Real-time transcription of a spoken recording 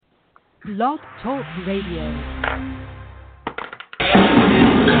Blog Talk Radio.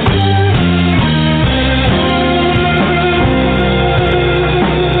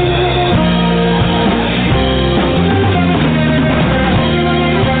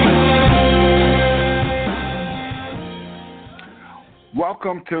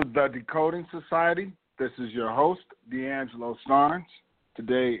 Welcome to the Decoding Society. This is your host, D'Angelo Starnes.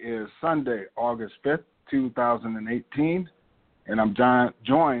 Today is Sunday, August 5th, 2018, and I'm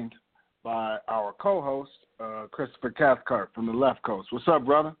joined by our co-host, Christopher Cathcart from the left coast. What's up,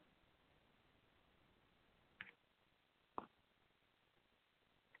 brother?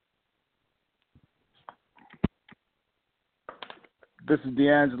 This is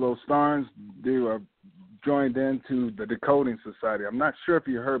D'Angelo Starnes. You are joined into the Decoding Society. I'm not sure if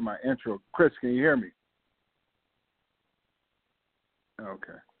you heard my intro. Chris, can you hear me?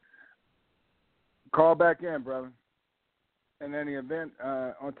 Okay. Call back in, brother. In any event,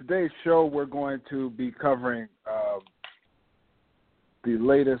 on today's show, we're going to be covering the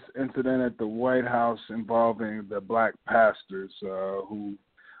latest incident at the White House involving the black pastors who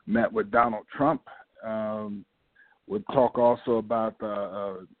met with Donald Trump. We'll talk also about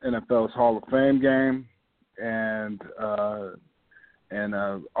the NFL's Hall of Fame game and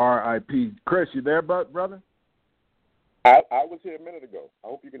R.I.P. Chris, you there, brother? I was here a minute ago. I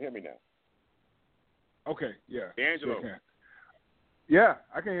hope you can hear me now. Okay, yeah. D'Angelo. Sure. Yeah,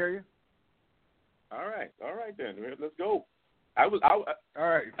 I can hear you. All right then. Let's go. All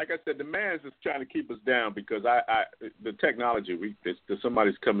right. Like I said, the man's just trying to keep us down because the technology,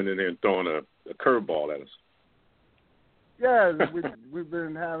 somebody's coming in there and throwing a curveball at us. Yeah, we've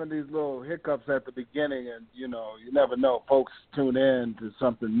been having these little hiccups at the beginning, and you never know. Folks tune in to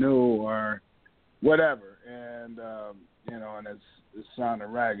something new or whatever, and and it's sounding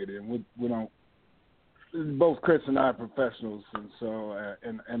raggedy, and we don't. Both Chris and I are professionals, and so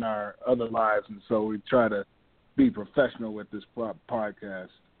in our other lives, and so we try to be professional with this podcast.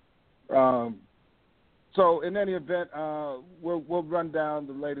 So in any event, we'll run down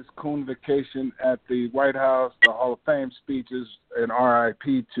the latest coon vacation at the White House, the Hall of Fame speeches, and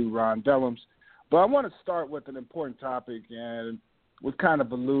RIP to Ron Dellums. But I want to start with an important topic, and we've kind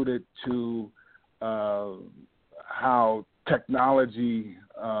of alluded to how technology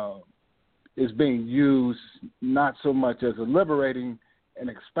is being used not so much as a liberating and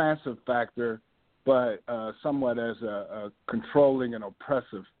expansive factor, but somewhat as a controlling and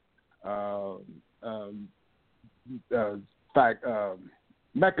oppressive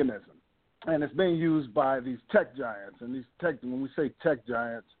mechanism. And it's being used by these tech giants. And when we say tech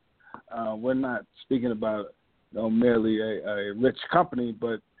giants, we're not speaking about merely a rich company,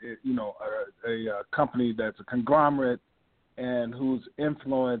 but a company that's a conglomerate and whose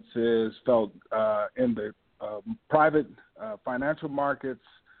influence is felt in the private financial markets,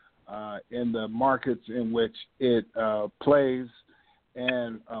 in the markets in which it plays,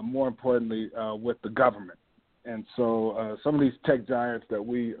 and more importantly, with the government. And so some of these tech giants that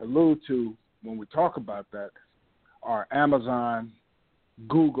we allude to when we talk about that are Amazon,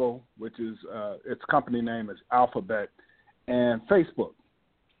 Google, which is its company name is Alphabet, and Facebook.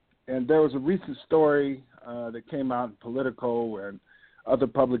 And there was a recent story that came out in Politico and other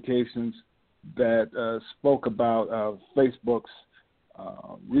publications that spoke about Facebook's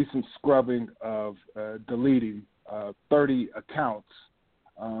recent scrubbing of deleting 30 accounts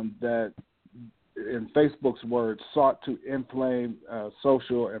that, in Facebook's words, sought to inflame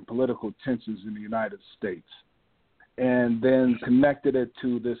social and political tensions in the United States, and then connected it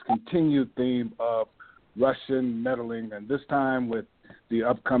to this continued theme of Russian meddling, and this time with the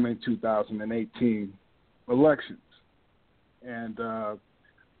upcoming 2018 elections. And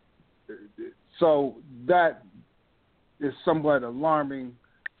so that is somewhat alarming.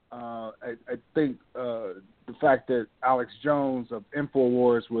 I think the fact that Alex Jones of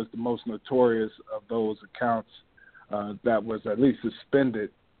InfoWars was the most notorious of those accounts that was at least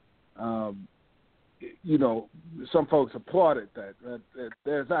suspended, some folks applauded that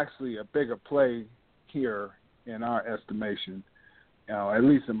there's actually a bigger play here in our estimation, at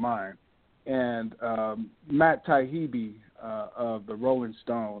least in mine. And Matt Taibbi of the Rolling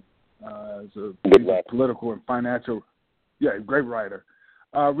Stone, is a political and financial, great writer,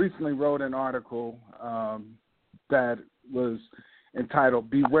 recently wrote an article that was entitled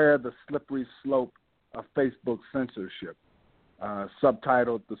 "Beware the Slippery Slope of Facebook Censorship,"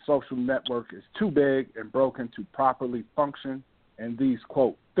 subtitled "The Social Network is Too Big and Broken to Properly Function, and these,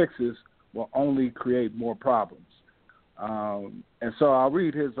 quote, fixes will only create more problems." And so I'll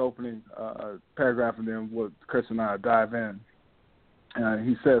read his opening paragraph, and then Chris and I will dive in.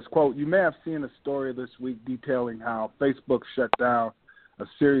 He says, quote, "You may have seen a story this week detailing how Facebook shut down a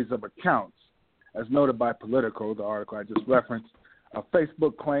series of accounts. As noted by Politico, the article I just referenced,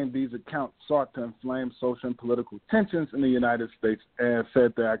 Facebook claimed these accounts sought to inflame social and political tensions in the United States and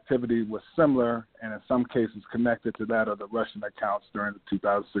said the activity was similar and in some cases connected to that of the Russian accounts during the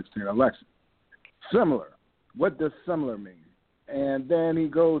 2016 election. Similar. What does similar mean? And then he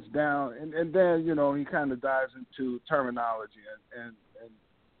goes down, and then, you know, he kind of dives into terminology,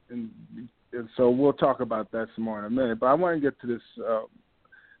 and so we'll talk about that some more in a minute. But I want to get to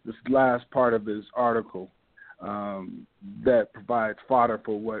this last part of his article that provides fodder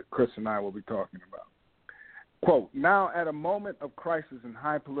for what Chris and I will be talking about. Quote, now at a moment of crisis and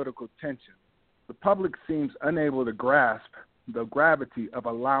high political tension, the public seems unable to grasp the gravity of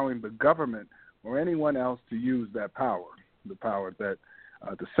allowing the government or anyone else to use that power, the power that,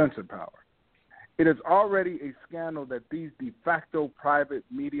 the censor power. It is already a scandal that these de facto private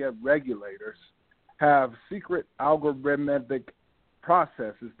media regulators have secret algorithmic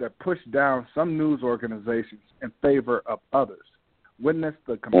processes that push down some news organizations in favor of others. Witness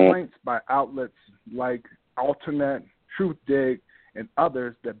the complaints by outlets like Alternet, TruthDig, and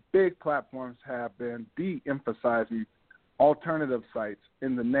others that big platforms have been de-emphasizing alternative sites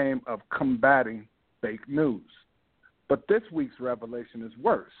in the name of combating fake news. But this week's revelation is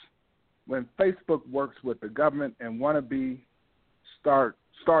worse. When Facebook works with the government and wannabe Star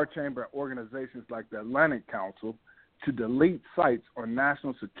Chamber organizations like the Atlantic Council to delete sites on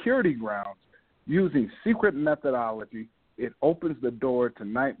national security grounds using secret methodology, it opens the door to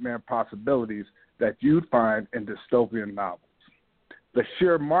nightmare possibilities that you'd find in dystopian novels. The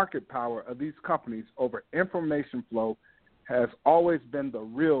sheer market power of these companies over information flow has always been the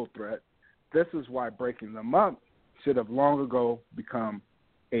real threat. This is why breaking them up should have long ago become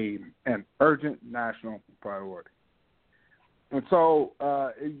an urgent national priority. And so,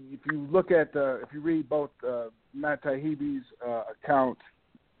 if you look at, if you read both Matt Taibbi's account,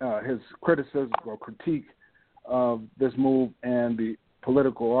 his criticism or critique of this move, and the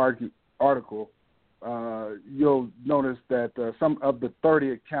Political article, you'll notice that some of the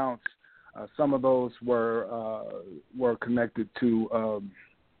 30 accounts, some of those were connected to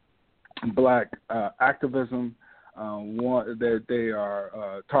black activism. That they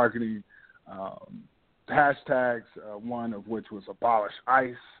are targeting hashtags, one of which was abolish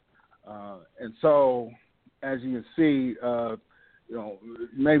ICE. And so, as you can see, you know,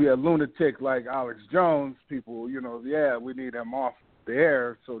 maybe a lunatic like Alex Jones, people, you know, yeah, we need him off the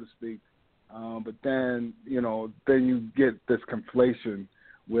air, so to speak. But then, you know, then you get this conflation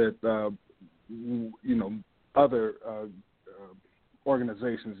with, you know, other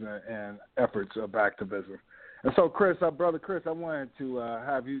organizations and efforts of activism. And so, Chris, brother Chris, I wanted to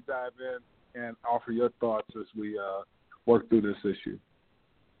have you dive in and offer your thoughts as we work through this issue.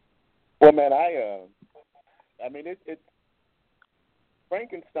 Well, man, I mean, it's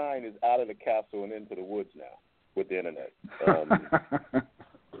Frankenstein is out of the castle and into the woods now with the internet.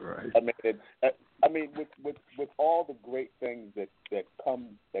 Right. I mean, with all the great things that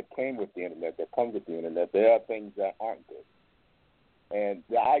came with the internet, that comes with the internet, there are things that aren't good. And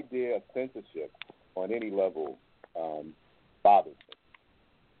the idea of censorship on any level bothers me.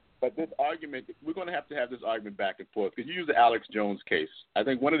 But this argument, we're going to have this argument back and forth, because you use the Alex Jones case. I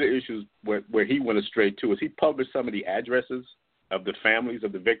think one of the issues where he went astray, too, is he published some of the addresses of the families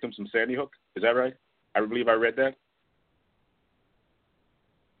of the victims from Sandy Hook. Is that right? I believe I read that.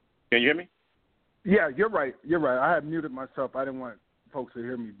 Can you hear me? Yeah, you're right. You're right. I had muted myself. I didn't want folks to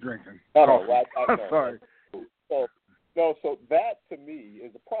hear me drinking. Oh, well, I sorry. So that, to me,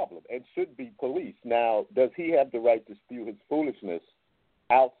 is a problem and should be policed. Now, does he have the right to spew his foolishness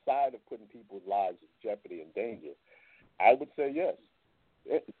outside of putting people's lives in jeopardy and danger? I would say yes.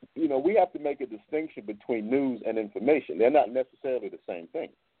 You know, we have to make a distinction between news and information. They're not necessarily the same thing,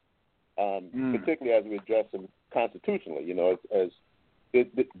 particularly as we address them constitutionally. You know, as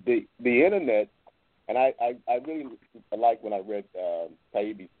the internet, and I really like when I read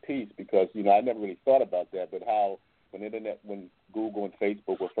Taibbi's piece, because, you know, I never really thought about that, but how when Google and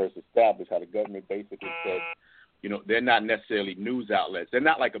Facebook were first established, how the government basically said, you know, they're not necessarily news outlets. They're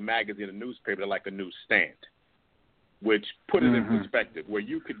not like a magazine or newspaper. They're like a newsstand, which put it in perspective, where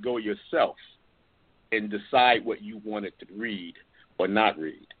you could go yourself and decide what you wanted to read or not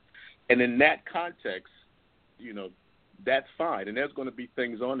read. And in that context, you know, that's fine. And there's going to be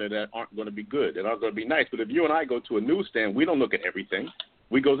things on there that aren't going to be good and aren't going to be nice. But if you and I go to a newsstand, we don't look at everything.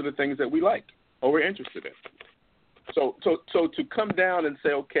 We go to the things that we like or we're interested in. So to come down and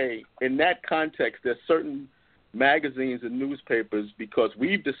say, okay, in that context, there's certain magazines and newspapers, because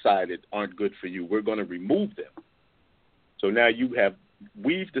we've decided aren't good for you, we're going to remove them. So now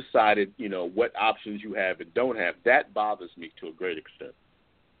we've decided, you know, what options you have and don't have. That bothers me to a great extent.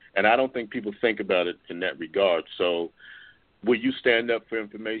 And I don't think people think about it in that regard. So will you stand up for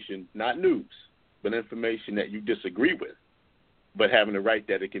information, not news, but information that you disagree with, but having the right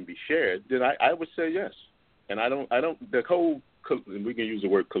that it can be shared? Then I would say yes. And I don't, the whole, and we can use the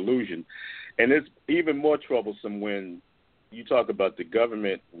word collusion, and it's even more troublesome when you talk about the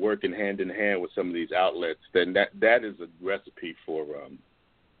government working hand in hand with some of these outlets. Then that is a recipe for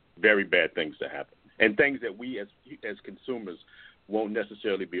very bad things to happen, and things that we as consumers won't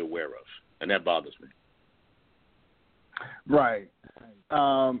necessarily be aware of, and that bothers me. Right.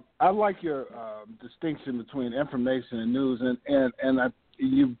 I like your distinction between information and news, and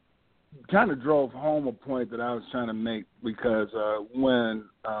you kind of drove home a point that I was trying to make, because when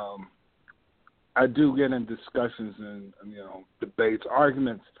I do get in discussions and debates,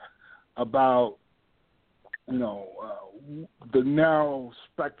 arguments about the narrow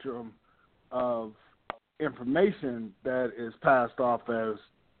spectrum of information that is passed off as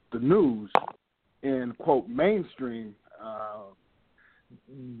the news in, quote, mainstream,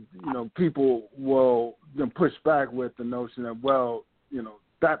 people will then push back with the notion that, well,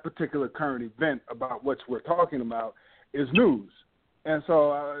 that particular current event about what we're talking about is news. And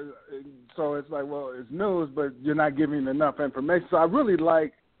so it's like, well, it's news, but you're not giving enough information. So I really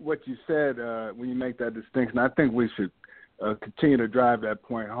like what you said when you make that distinction. I think we should continue to drive that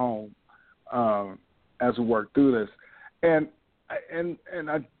point home as we work through this. And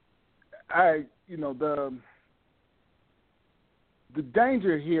the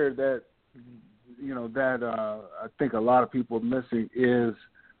danger here that I think a lot of people are missing is,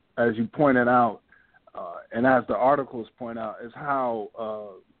 as you pointed out, and as the articles point out, is how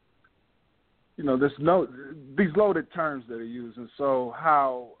these loaded terms that are used, and so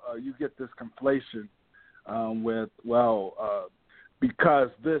how you get this conflation with, because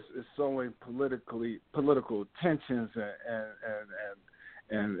this is showing political tensions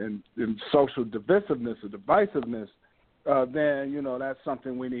and social divisiveness or divisiveness, then that's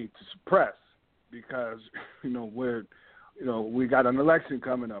something we need to suppress, because we got an election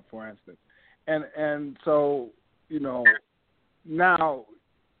coming up, for instance, and so now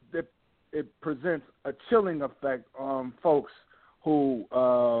it presents a chilling effect on folks who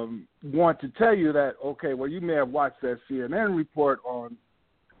want to tell you that, okay, well, you may have watched that CNN report on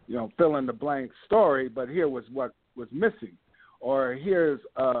fill in the blank story, but here was what was missing, or here's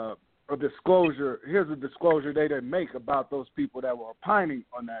a disclosure they didn't make about those people that were opining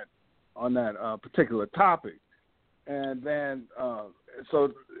on that particular topic. And then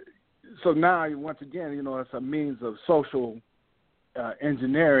so now once again, it's a means of social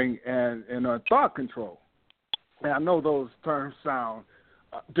engineering and thought control. And I know those terms sound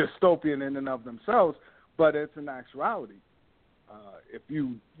dystopian in and of themselves, but it's an actuality.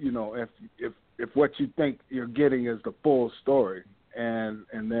 If what you think you're getting is the full story, and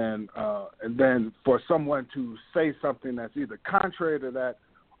then for someone to say something that's either contrary to that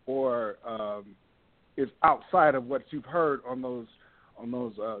or is outside of what you've heard on those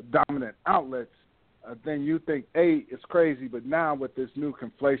dominant outlets, then you think, A, it's crazy, but now with this new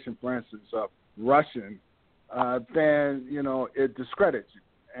conflation, for instance, of Russian, then it discredits you,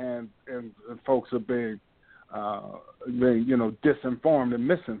 and folks are being disinformed and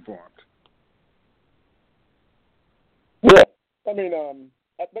misinformed. Yeah, I mean,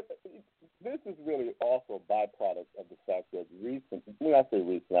 but this is really also a byproduct of the fact that when I say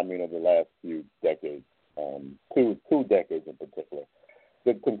recent, I mean over the last few decades, two decades in particular,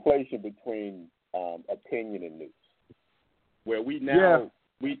 the conflation between opinion and news, where we now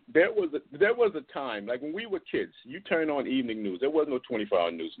there was a time, like when we were kids, you turn on evening news. There was no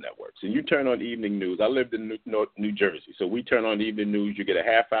 24-hour news networks, and you turn on evening news. I lived in New Jersey, so we turn on evening news. You get a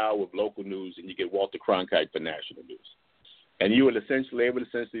half hour of local news, and you get Walter Cronkite for national news. And you would essentially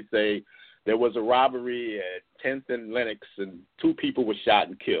say there was a robbery at 10th and Lenox, and 2 people were shot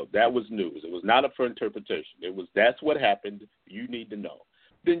and killed. That was news. It was not up for interpretation. That's what happened. You need to know.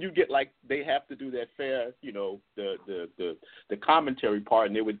 Then you get they have to do that fair, the commentary part,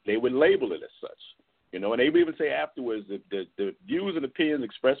 and they would label it as such, and they would even say afterwards that the views and opinions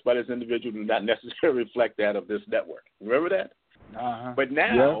expressed by this individual do not necessarily reflect that of this network. Remember that? Uh-huh. But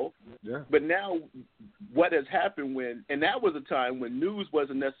now, what has happened and that was a time when news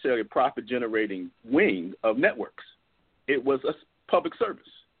wasn't necessarily a profit-generating wing of networks. It was a public service.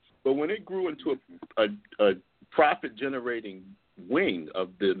 But when it grew into a profit-generating wing of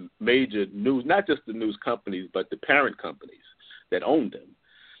the major news, not just the news companies, but the parent companies that owned them,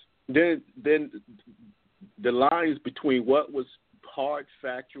 then the lines between what was hard,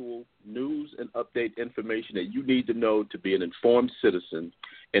 factual news and update information that you need to know to be an informed citizen,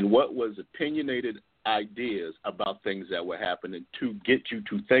 and what was opinionated ideas about things that were happening to get you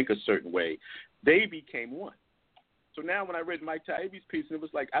to think a certain way, they became one. So now when I read Mike Taibbi's piece, it was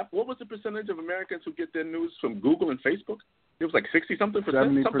like, what was the percentage of Americans who get their news from Google and Facebook? It was like 60-something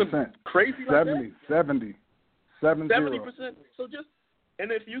percent, 70%. something crazy like that? 70%. So just,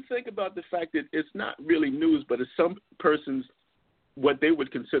 and if you think about the fact that it's not really news, but it's some person's, what they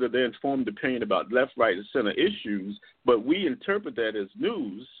would consider their informed opinion about left, right, and center issues, but we interpret that as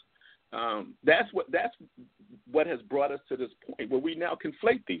news, that's what has brought us to this point where we now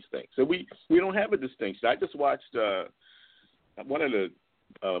conflate these things. So we don't have a distinction. I just watched one of the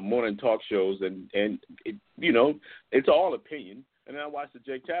morning talk shows, and it, it's all opinion. And then I watched the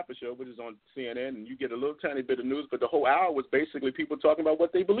Jake Tapper show, which is on CNN, and you get a little tiny bit of news, but the whole hour was basically people talking about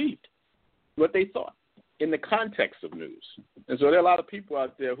what they believed, what they thought, in the context of news. And so there are a lot of people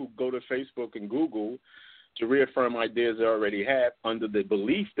out there who go to Facebook and Google to reaffirm ideas they already have under the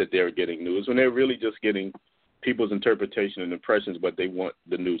belief that they're getting news, when they're really just getting people's interpretation and impressions of what they want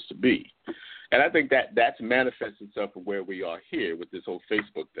the news to be. And I think that's manifests itself from where we are here with this whole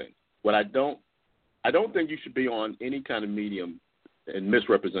Facebook thing. What I don't think you should be on any kind of medium and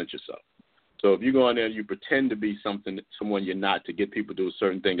misrepresent yourself. So if you go on there and you pretend to be someone you're not to get people to do a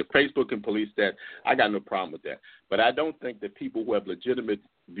certain thing, if Facebook can police that, I got no problem with that. But I don't think that people who have legitimate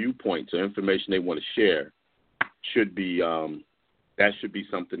viewpoints or information they want to share should be that should be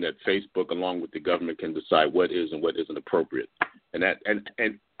something that Facebook, along with the government, can decide what is and what isn't appropriate. And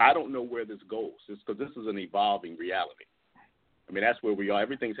I don't know where this goes, because this is an evolving reality. I mean, that's where we are.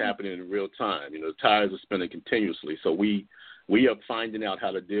 Everything's happening in real time. The tires are spinning continuously. So we are finding out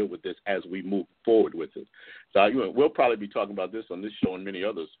how to deal with this as we move forward with it. So we'll probably be talking about this on this show and many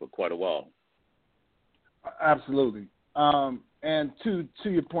others for quite a while. Absolutely. And to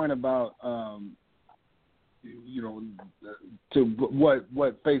your point about to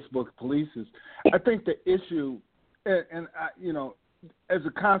what Facebook polices, I think the issue, and as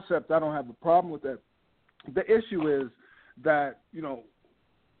a concept, I don't have a problem with that. The issue is that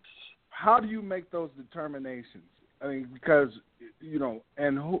how do you make those determinations? I mean, because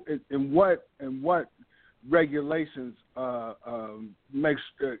and who and what regulations makes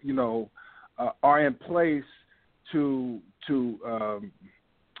are in place to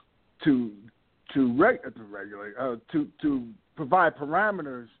regulate to provide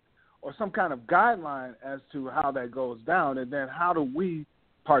parameters or some kind of guideline as to how that goes down, and then how do we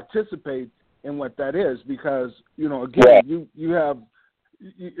participate in what that is? Because again, you have.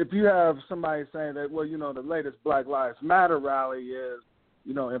 If you have somebody saying that, the latest Black Lives Matter rally is,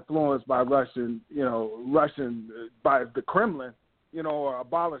 influenced by Russian by the Kremlin, or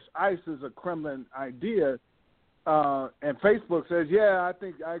abolish ICE is a Kremlin idea, and Facebook says, I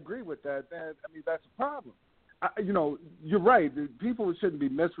think I agree with that. That's a problem. You're right. People shouldn't be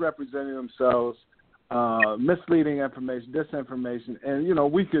misrepresenting themselves, misleading information, disinformation,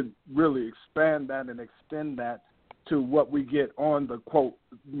 and we could really expand that and extend that to what we get on the quote,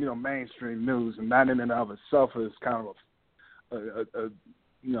 mainstream news, and that in and of itself is kind of a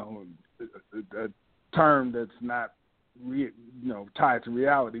term that's not tied to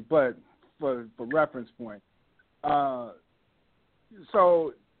reality, but for reference point.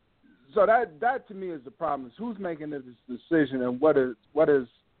 So that to me is the problem: is who's making this decision, and what are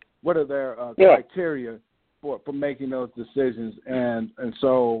their criteria for making those decisions, and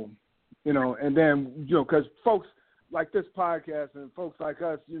so and then because folks like this podcast and folks like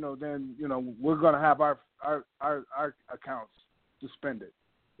us, then we're going to have our accounts suspended,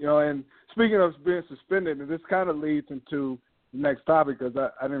 And speaking of being suspended, and this kind of leads into the next topic, because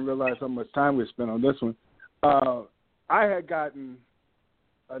I didn't realize how much time we spent on this one. I had gotten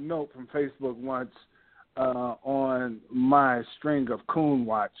a note from Facebook once on my string of Coon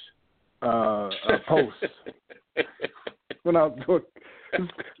Watch posts when I was doing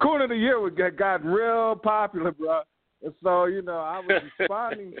Coon of the Year got real popular, bro. And so, I was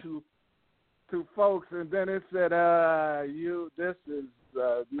responding to folks, and then it said,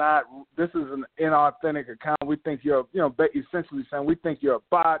 this is an inauthentic account. We think you're, essentially saying we think you're a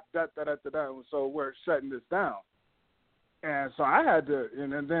bot, so we're shutting this down. And so I had to,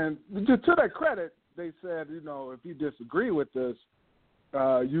 and then to their credit, they said, if you disagree with this,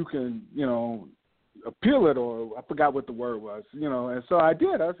 you can, appeal it, or I forgot what the word was, and so I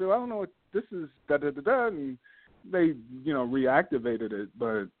did. I said, I don't know what this is, and they, reactivated it,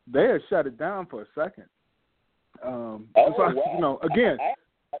 but they had shut it down for a second. Wow. Again,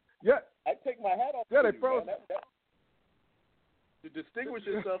 I take my hat off. Yeah, they froze. To distinguish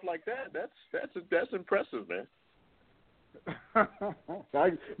yourself like that's impressive, man.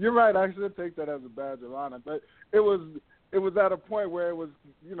 You're right. I should take that as a badge of honor, but it was it was at a point where it was,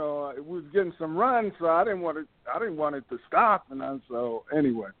 we was getting some runs, so I didn't want it to stop, and so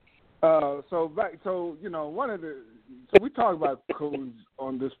anyway. So we talk about coons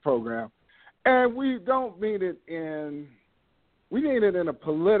on this program, and we don't mean it in a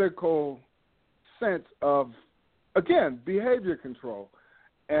political sense of, again, behavior control.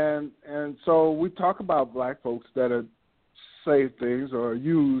 And so we talk about black folks that say things or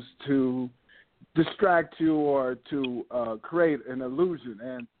used to distract you or to create an illusion.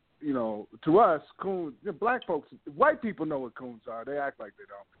 And, to us, coons, black folks, white people know what coons are. They act like they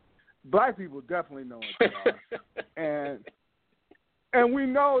don't. Black people definitely know what they are. And we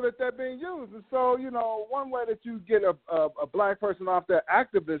know that they're being used. And so, one way that you get a black person off their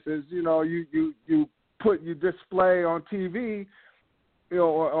activist is, you display on TV,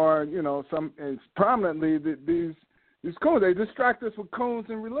 or some prominently these coons. They distract us with coons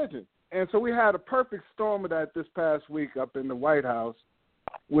and religion. And so we had a perfect storm of that this past week up in the White House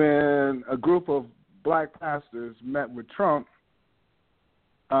when a group of black pastors met with Trump.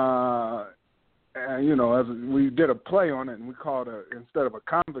 And, as we did a play on it, and we called instead of a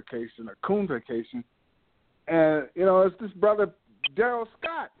convocation, a coon vacation. And, it's this brother, Daryl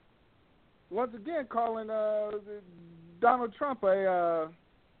Scott, once again calling Donald Trump the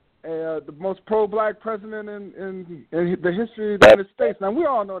most pro-black president in the history of the United States. Now, we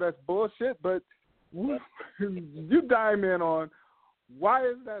all know that's bullshit, but you dime in on why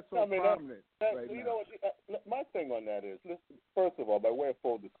is that so prominent right now? My thing on that is, first of all, by way of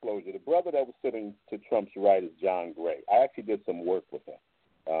full disclosure, the brother that was sitting to Trump's right is John Gray. I actually did some work with him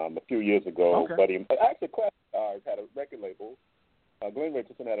a few years ago. Okay. But actually, Classic had a record label. Glenn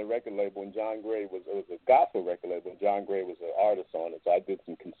Richardson had a record label, and John Gray was a gospel record label, and John Gray was an artist on it, so I did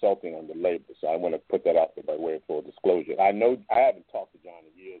some consulting on the label. So I want to put that out there by way of full disclosure. I haven't talked to John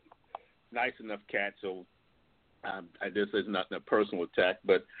in years. Nice enough cat, so this is not a personal attack,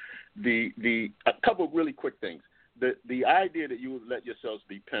 but a couple of really quick things. The idea that you would let yourselves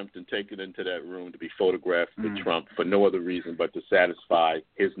be pimped and taken into that room to be photographed with Trump for no other reason but to satisfy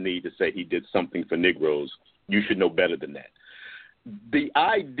his need to say he did something for Negroes, you should know better than that. The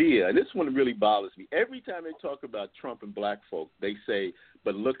idea, and this one really bothers me, every time they talk about Trump and black folk, they say,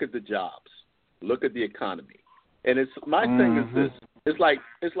 but look at the jobs, look at the economy. And my thing is this, it's like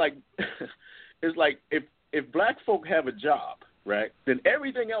if black folk have a job, right, then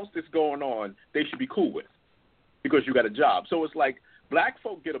everything else that's going on, they should be cool with because you got a job. So it's like black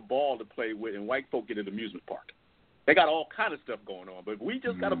folk get a ball to play with and white folk get an amusement park. They got all kind of stuff going on, but if we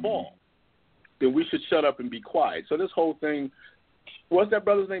just got a ball, then we should shut up and be quiet. So this whole thing, what's that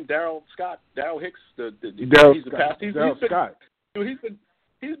brother's name? Daryl Scott? Daryl Hicks? He's the pastor. Scott. Dude,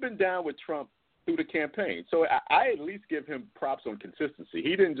 he's been down with Trump through the campaign. So I at least give him props on consistency.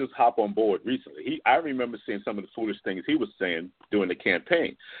 He didn't just hop on board recently. I remember seeing some of the foolish things he was saying during the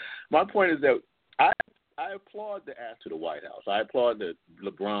campaign. My point is that I applaud the ask to the White House. I applaud the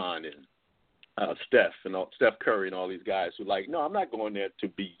LeBron and Steph Curry and all these guys who no, I'm not going there to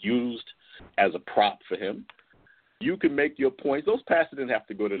be used as a prop for him. You can make your points. Those pastors didn't have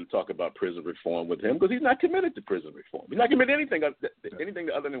to go there to talk about prison reform with him because he's not committed to prison reform. He's not committed to anything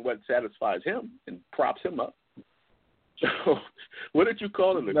other than what satisfies him and props him up. So, what did you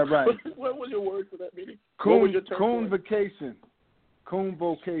call it? That's right. What was your word for that meeting? Coon vacation. Coon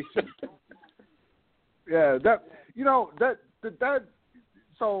vocation. Yeah, that.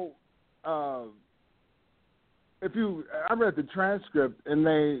 So, I read the transcript and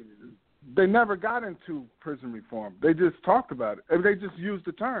they never got into prison reform. They just talked about it. They just used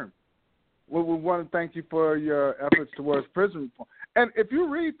the term. We want to thank you for your efforts towards prison reform. And if you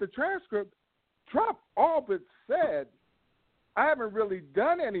read the transcript, Trump all but said, I haven't really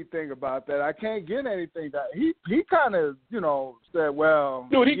done anything about that. I can't get anything that he kind of, said, well,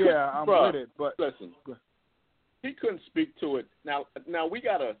 I'm with it. But listen, he couldn't speak to it. Now we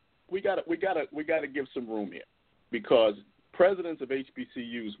gotta give some room here because presidents of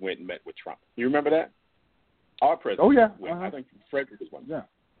HBCUs went and met with Trump. You remember that? Our president. Oh, yeah. Went. I think Frederick was one. Yeah.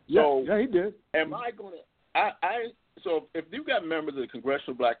 So, yeah, he did. Am I going to So if you got members of the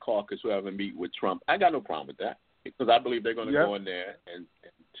Congressional Black Caucus who haven't meet with Trump, I got no problem with that because I believe they're going to go in there and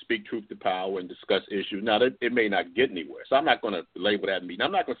speak truth to power and discuss issues. Now, it may not get anywhere, so I'm not going to label that meeting.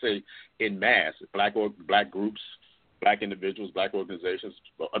 I'm not going to say in mass, black groups, black individuals, black organizations,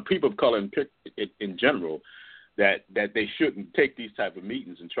 people of color in general, that they shouldn't take these type of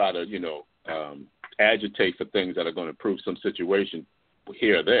meetings and try to, agitate for things that are going to improve some situation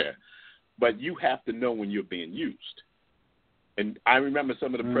here or there. But you have to know when you're being used. And I remember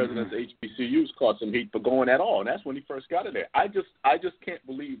some of the presidents of HBCUs caught some heat for going at all, and that's when he first got in there. I just can't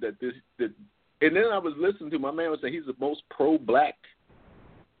believe that And then I was listening to my man was saying he's the most pro-black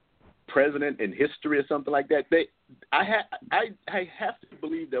president in history or something like that. I have to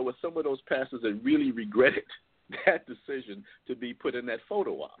believe there were some of those pastors that really regretted that decision to be put in that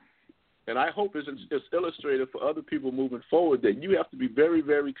photo op. And I hope it's illustrated for other people moving forward that you have to be very,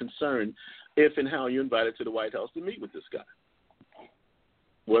 very concerned if and how you're invited to the White House to meet with this guy.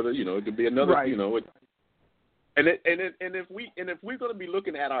 Whether, it could be another, right. And if we're going to be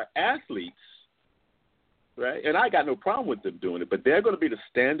looking at our athletes, right? And I got no problem with them doing it, but they're going to be the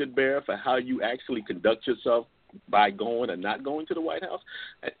standard bearer for how you actually conduct yourself by going and not going to the White House.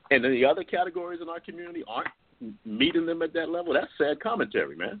 And then the other categories in our community aren't meeting them at that level. That's sad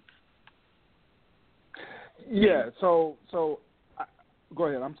commentary, man. Yeah. So go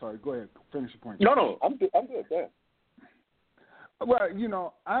ahead. I'm sorry. Go ahead. Finish your point. No, I'm good. Yeah.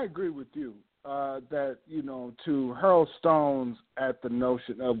 Well, I agree with you that to hurl stones at the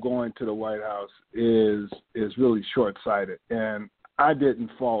notion of going to the White House is really short-sighted, and I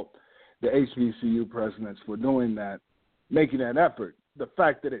didn't fault the HBCU presidents for doing that, making that effort. The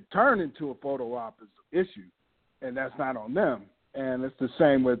fact that it turned into a photo op is an issue, and that's not on them. And it's the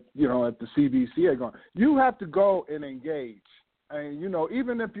same with, at the CBC going. You have to go and engage. And,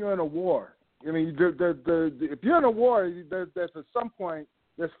 even if you're in a war, I mean, if you're in a war, there's at some point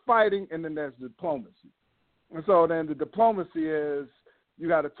there's fighting and then there's diplomacy. And so then the diplomacy is you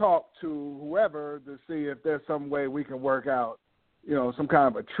got to talk to whoever to see if there's some way we can work out, some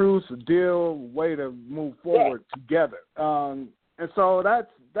kind of a truce, a deal, way to move forward together. And so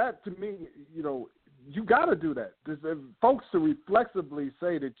that to me, you got to do that. If folks to reflexively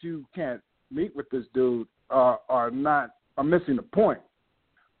say that you can't meet with this dude are missing the point.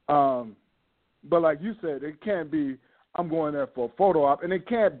 But like you said, it can't be I'm going there for a photo op, and it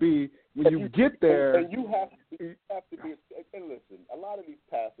can't be when you get there. And you have to be. And listen, a lot of these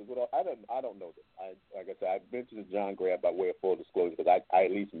pastors. I don't know this. Like I said, I've been to the John Gray by way of full disclosure because I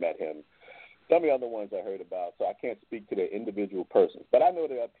at least met him. Some of the other ones I heard about, so I can't speak to their individual persons. But I know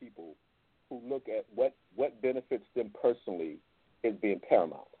there are people who look at what benefits them personally as being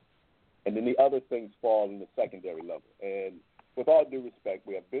paramount. And then the other things fall in the secondary level. And with all due respect,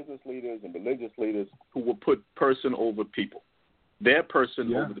 we have business leaders and religious leaders who will put person over people, their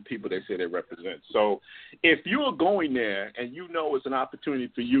person over the people they say they represent. So if you're going there and it's an opportunity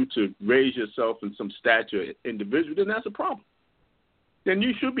for you to raise yourself in some stature individual, then that's a problem. Then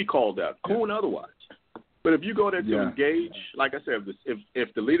you should be called out, cool and otherwise. But if you go there to engage, like I said,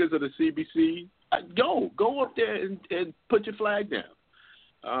 if the leaders of the CBC, go up there and put your flag down.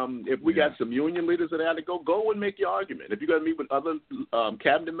 If we got some union leaders that had to go and make your argument. If you're going to meet with other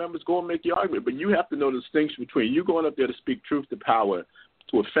cabinet members, go and make your argument. But you have to know the distinction between you going up there to speak truth to power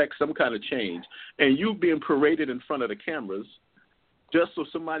to affect some kind of change and you being paraded in front of the cameras just so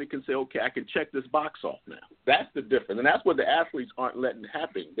somebody can say, okay, I can check this box off now. That's the difference. And that's what the athletes aren't letting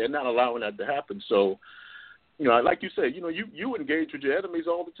happen. They're not allowing that to happen. So, like you said, you engage with your enemies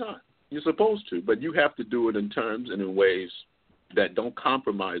all the time. You're supposed to, but you have to do it in terms and in ways that don't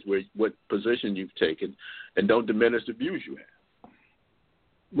compromise what position you've taken and don't diminish the views you have.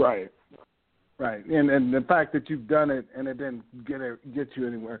 Right. And the fact that you've done it and it didn't get you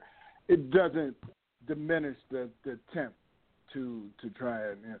anywhere, it doesn't diminish the attempt to try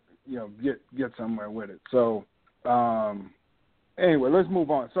and get somewhere with it. So anyway, let's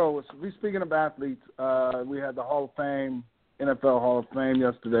move on. So speaking of athletes, we had the Hall of Fame, NFL Hall of Fame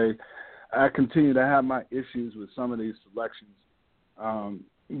yesterday. I continue to have my issues with some of these selections.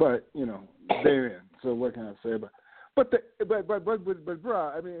 But they're in. So what can I say about? But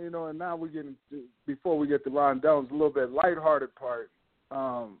bro, I mean, and now we're getting before we get to Ron Dell's a little bit lighthearted part.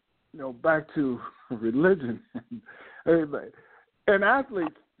 Back to religion and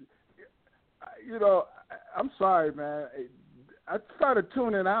athletes. I'm sorry, man. I started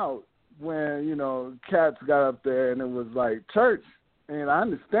tuning out when cats got up there and it was like church, and I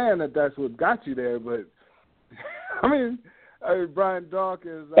understand that that's what got you there, but I mean. Brian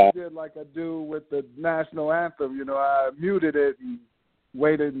Dawkins, I did like I do with the national anthem. I muted it and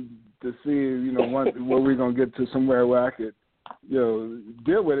waited to see, when we're going to get to somewhere where I could,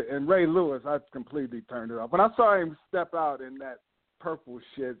 deal with it. And Ray Lewis, I completely turned it off. When I saw him step out in that purple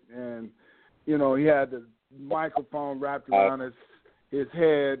shit and, he had the microphone wrapped around his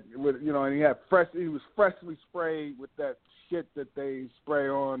head with, and he was freshly sprayed with that shit that they spray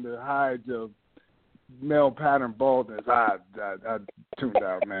on the hides of male pattern baldness. I tuned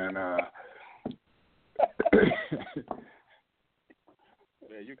out, man. Man,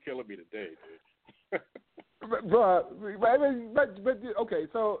 you're killing me today, dude. but okay.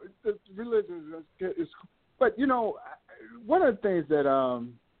 So the religion is, but one of the things that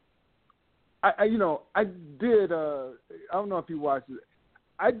I did. I don't know if you watched it.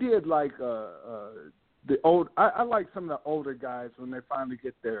 I did like the old. I like some of the older guys when they finally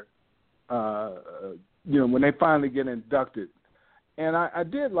get their, when they finally get inducted, and I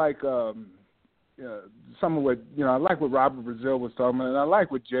did like some of what I like what Robert Brazil was talking about, and I like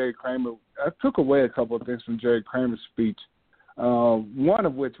what Jerry Kramer. I took away a couple of things from Jerry Kramer's speech. One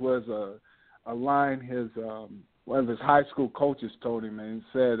of which was a line one of his high school coaches told him, and he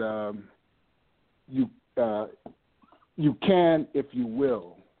said, "You can if you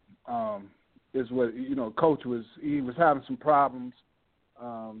will." Is what coach was. He was having some problems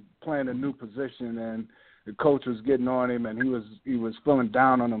playing a new position, and the coach was getting on him, and he was feeling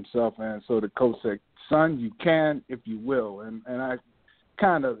down on himself, and so the coach said, "Son, you can if you will," and I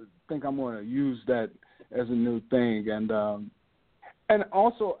kind of think I'm going to use that as a new thing, and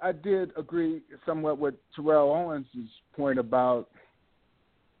also I did agree somewhat with Terrell Owens' point about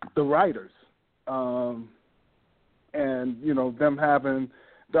the writers, and them having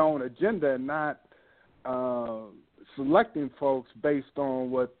their own agenda and not selecting folks based on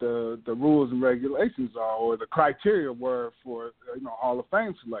what the rules and regulations are or the criteria were for Hall of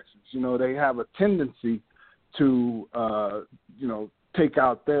Fame selections. They have a tendency to take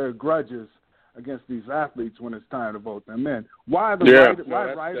out their grudges against these athletes when it's time to vote them in. Why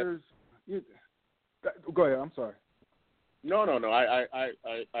writers? Go ahead. I'm sorry. No.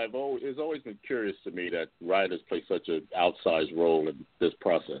 It's always been curious to me that writers play such an outsized role in this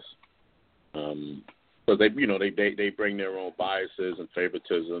process. Because they bring their own biases and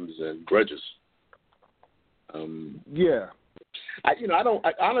favoritisms and grudges.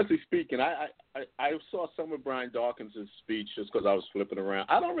 Honestly speaking, I saw some of Brian Dawkins' speech just because I was flipping around.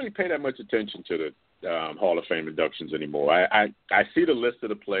 I don't really pay that much attention to the Hall of Fame inductions anymore. I see the list of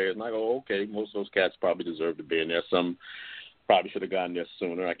the players, and I go, okay, most of those cats probably deserve to be in there. Some probably should have gotten there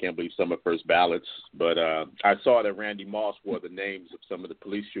sooner. I can't believe some are first ballots. But I saw that Randy Moss wore the names of some of the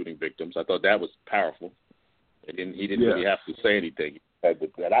police shooting victims. I thought that was powerful. He didn't really have to say anything.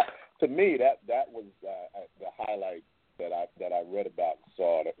 To me, that was the highlight that I read about and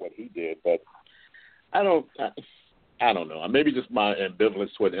saw that what he did. But I don't know. Maybe just my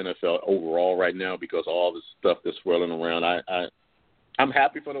ambivalence toward the NFL overall right now because of all this stuff that's swirling around. I'm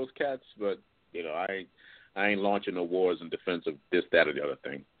happy for those cats, but I ain't launching no wars in defense of this, that, or the other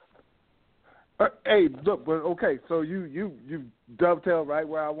thing. Hey, look, but okay, so you dovetail right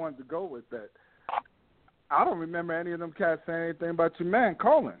where I wanted to go with that. I don't remember any of them cats saying anything about your man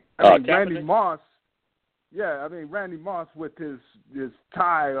Colin. Randy Moss. Yeah, Randy Moss with his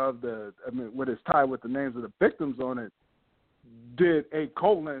tie with his tie with the names of the victims on it, did a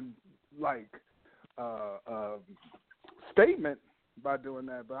colon statement by doing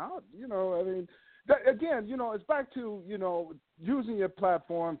that. But again, it's back to using your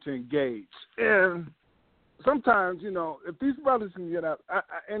platform to engage. And sometimes, if these brothers can get up,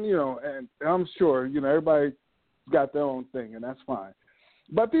 and I'm sure everybody got their own thing, and that's fine.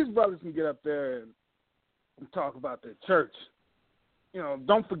 But these brothers can get up there and talk about their church.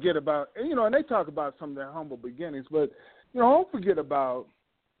 Don't forget about, and they talk about some of their humble beginnings, but, don't forget about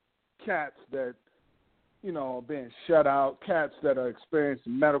cats that, are being shut out, cats that are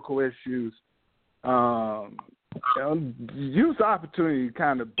experiencing medical issues. Use the opportunity to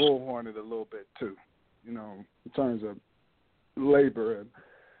kind of bullhorn it a little bit, too, in terms of labor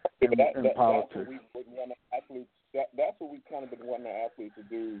and politics. That's what we've kind of been wanting the athletes to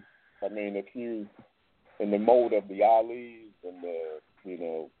do. If you in the mode of the Ali's and the,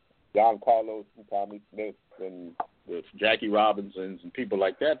 John Carlos and Tommy Smith and the Jackie Robinsons and people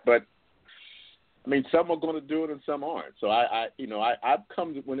like that. But some are going to do it and some aren't. So I've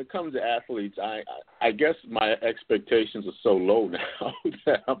come to, when it comes to athletes, I guess my expectations are so low now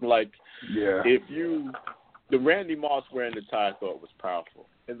that I'm like, the Randy Moss wearing the tie I thought was powerful.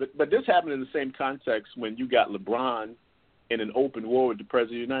 But this happened in the same context when you got LeBron in an open war with the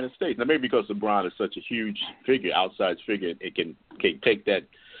President of the United States. Now, maybe because LeBron is such a huge figure, outside figure, it can take that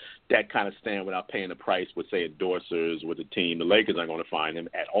kind of stand without paying a price with, say, endorsers with the team. The Lakers aren't going to find him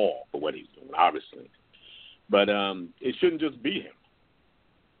at all for what he's doing, obviously. But it shouldn't just be him.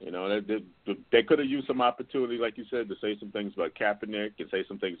 They could have used some opportunity, like you said, to say some things about Kaepernick and say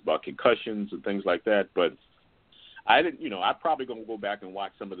some things about concussions and things like that. But I didn't, I'm probably going to go back and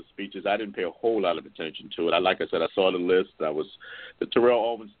watch some of the speeches. I didn't pay a whole lot of attention to it. Like I said, I saw the list. That was the Terrell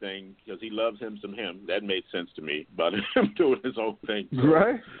Owens thing because he loves him some him. That made sense to me about him doing his own thing. So.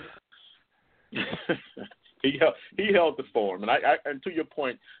 Right. He held the form. And to your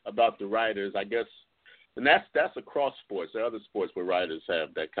point about the writers, I guess, and that's across sports. There are other sports where writers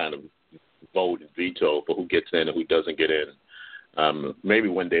have that kind of vote and veto for who gets in and who doesn't get in. Maybe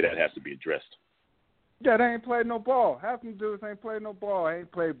one day that has to be addressed. Yeah, they ain't played no ball. Half of them dudes ain't played no ball. They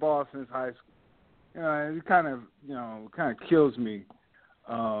ain't played ball since high school. It kind of kills me.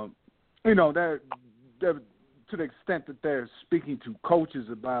 That to the extent that they're speaking to coaches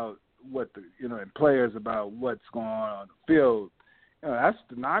about and players about what's going on the field. That's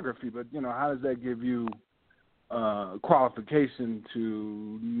stenography, but how does that give you qualification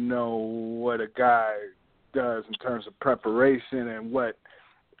to know what a guy does in terms of preparation and what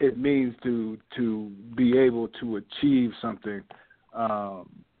it means to be able to achieve something, above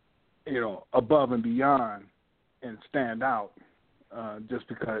and beyond and stand out, just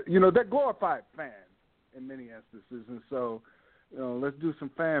because they're glorified fans in many instances, and so let's do some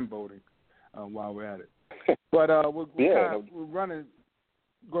fan voting while we're at it. But we're running.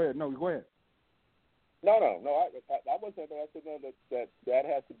 Go ahead. No, go ahead. No. I wasn't. I said that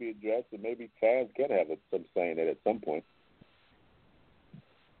has to be addressed, and maybe fans can have some say in it at some point.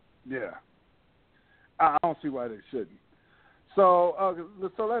 Yeah, I don't see why they shouldn't. So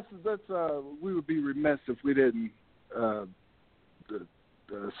let's we would be remiss if we didn't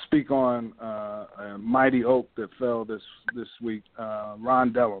speak on a mighty oak that fell this week.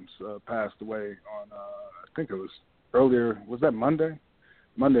 Ron Dellums passed away on I think it was earlier. Was that Monday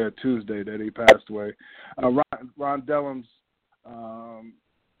or Tuesday that he passed away? Ron Dellums,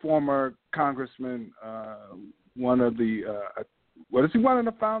 former congressman, one of the what is he? One of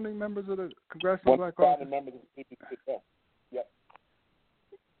the founding members of the Congressional Black Caucus. Founding members of the CBC. Yep.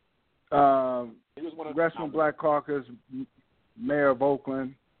 He was one of Congressional Black Caucus, mayor of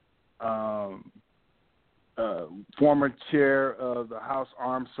Oakland, former chair of the House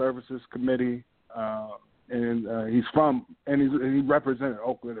Armed Services Committee, and he represented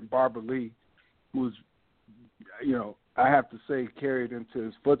Oakland, and Barbara Lee, who's, I have to say, carried into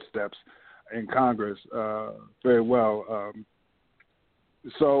his footsteps in Congress very well.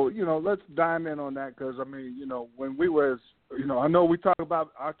 So, let's dime in on that because, when we were, I know we talk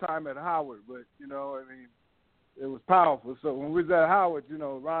about our time at Howard, but, it was powerful. So when we was at Howard,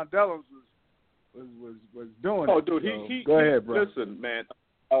 Ron Dellums was doing it. Oh, dude, so, go ahead, bro. Listen, man.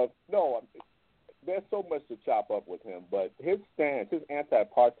 No, there's so much to chop up with him, but his stance, his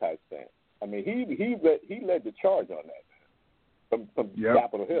anti-apartheid stance, he led the charge on that from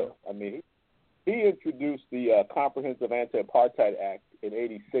Capitol Hill. He introduced the Comprehensive Anti-Apartheid Act in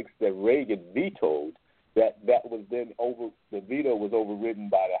 '86 that Reagan vetoed. That was then the veto was overridden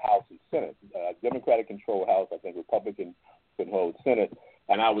by the House and Senate. Democratic-controlled House, I think Republican-controlled Senate.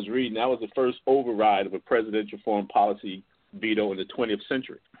 And I was reading, that was the first override of a presidential foreign policy veto in the 20th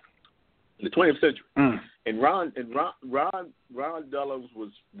century. And Ron Dellums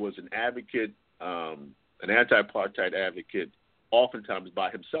was an advocate, an anti-apartheid advocate, oftentimes by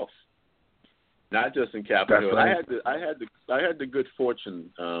himself, not just in Capitol Hill. Right. I had the good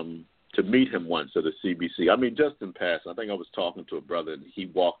fortune to meet him once at the CBC. Just in passing. I think I was talking to a brother, and he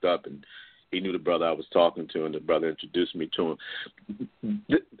walked up, and he knew the brother I was talking to, and the brother introduced me to him.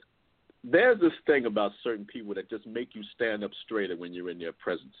 There's this thing about certain people that just make you stand up straighter when you're in their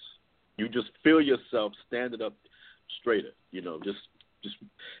presence. You just feel yourself standing up straighter, just,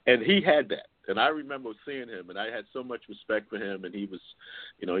 and he had that. And I remember seeing him, and I had so much respect for him, and he was,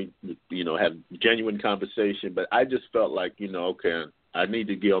 he had genuine conversation, but I just felt like, okay, I need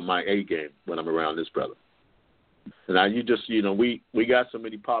to get on my A game when I'm around this brother. And we got so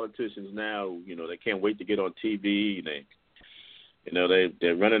many politicians now, they can't wait to get on TV,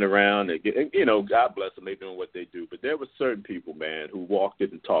 they're running around, God bless them, they're doing what they do. But there were certain people, man, who walked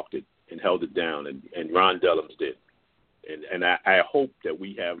it and talked it and held it down, and Ron Dellums did. And I hope that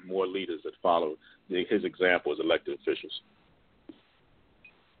we have more leaders that follow his example as elected officials.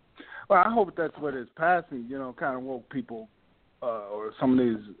 Well, I hope that's what his passing, kind of woke people, or some of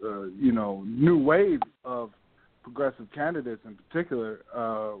these, new wave of progressive candidates in particular,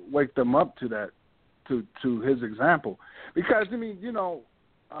 wake them up to that, to his example. Because,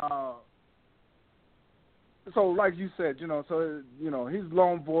 so like you said, he's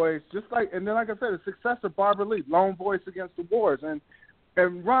lone voice, just like, and then like I said, his successor, Barbara Lee, lone voice against the wars. And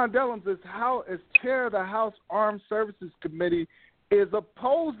Ron Dellums is chair of the House Armed Services Committee, is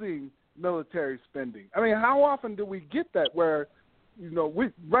opposing military spending. How often do we get that where,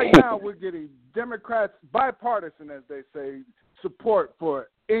 right now we're getting Democrats, bipartisan, as they say, support for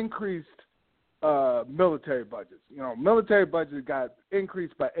increased military budgets. Military budgets got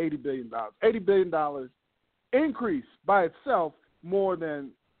increased by $80 billion. $80 billion increase by itself more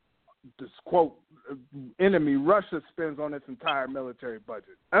than this, quote, enemy Russia spends on its entire military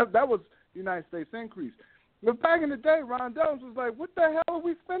budget. That was the United States increase. But back in the day, Ron Dellums was like, what the hell are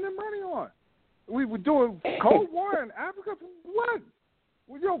we spending money on? We were doing Cold War in Africa. What?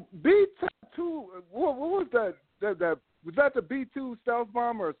 Well, B-2. What was that? That was that the B-2 stealth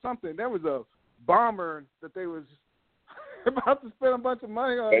bomber or something? There was a bomber that they was about to spend a bunch of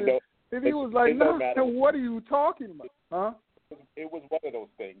money on. And he was like, "No, what are you talking about?" Huh? It was one of those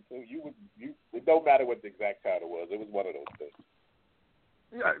things. So it don't matter what the exact title was. It was one of those things.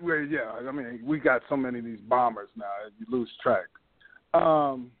 Yeah, well, yeah. I mean, we got so many of these bombers now, you lose track.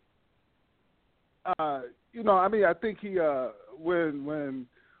 I mean, I think he when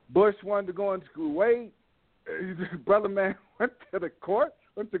Bush wanted to go into Kuwait, brother man went to court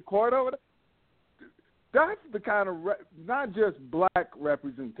over there. That's the kind of not just black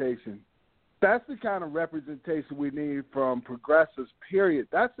representation. That's the kind of representation we need from progressives. Period.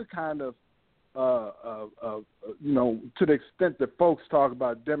 That's the kind of to the extent that folks talk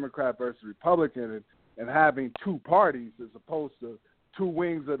about Democrat versus Republican and having two parties as opposed to two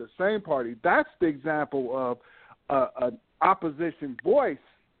wings of the same party. That's the example of an opposition voice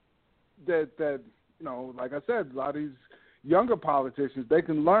that like I said, a lot of these younger politicians, they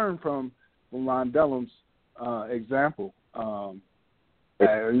can learn from Ron Dellum's example.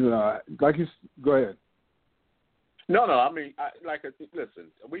 Like you go ahead. No. I mean,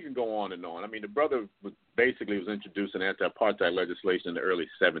 listen, we can go on and on. I mean, the brother was introducing anti-apartheid legislation in the early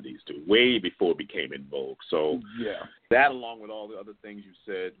 70s, way before it became in vogue. So yeah, that, along with all the other things you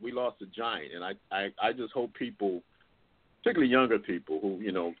said, we lost a giant. And I just hope people, particularly younger people who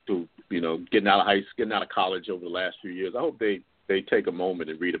getting out of college over the last few years, I hope they take a moment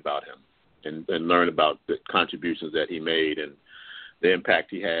and read about him and learn about the contributions that he made and the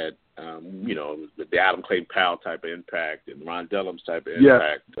impact he had. The Adam Clayton Powell type of impact and Ron Dellum's type of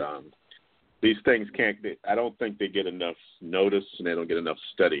impact. Yeah. These things I don't think they get enough notice and they don't get enough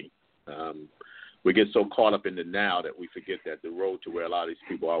study. We get so caught up in the now that we forget that the road to where a lot of these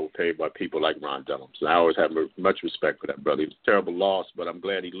people are were paved by people like Ron Dellum. So I always have much respect for that brother. He was a terrible loss, but I'm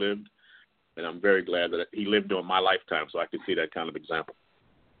glad he lived, and I'm very glad that he lived during my lifetime so I could see that kind of example.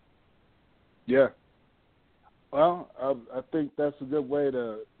 Yeah. Well, I think that's a good way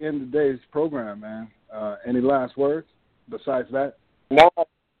to end today's program, man. Any last words besides that? No,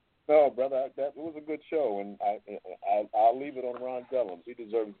 brother. That was a good show, and I'll leave it on Ron Dellum. He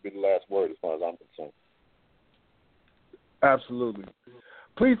deserves to be the last word as far as I'm concerned. Absolutely.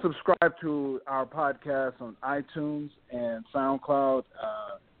 Please subscribe to our podcast on iTunes and SoundCloud.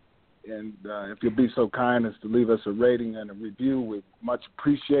 And if you'll be so kind as to leave us a rating and a review, we'd much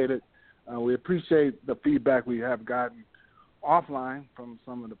appreciate it. We appreciate the feedback we have gotten offline from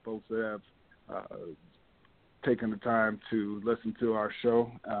some of the folks that have taken the time to listen to our show.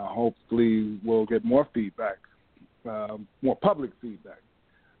 Hopefully we'll get more feedback, more public feedback.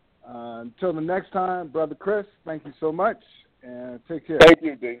 Until the next time, Brother Chris, thank you so much, and take care. Thank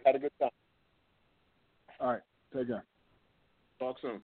you, D. Had a good time. All right, take care. Talk soon.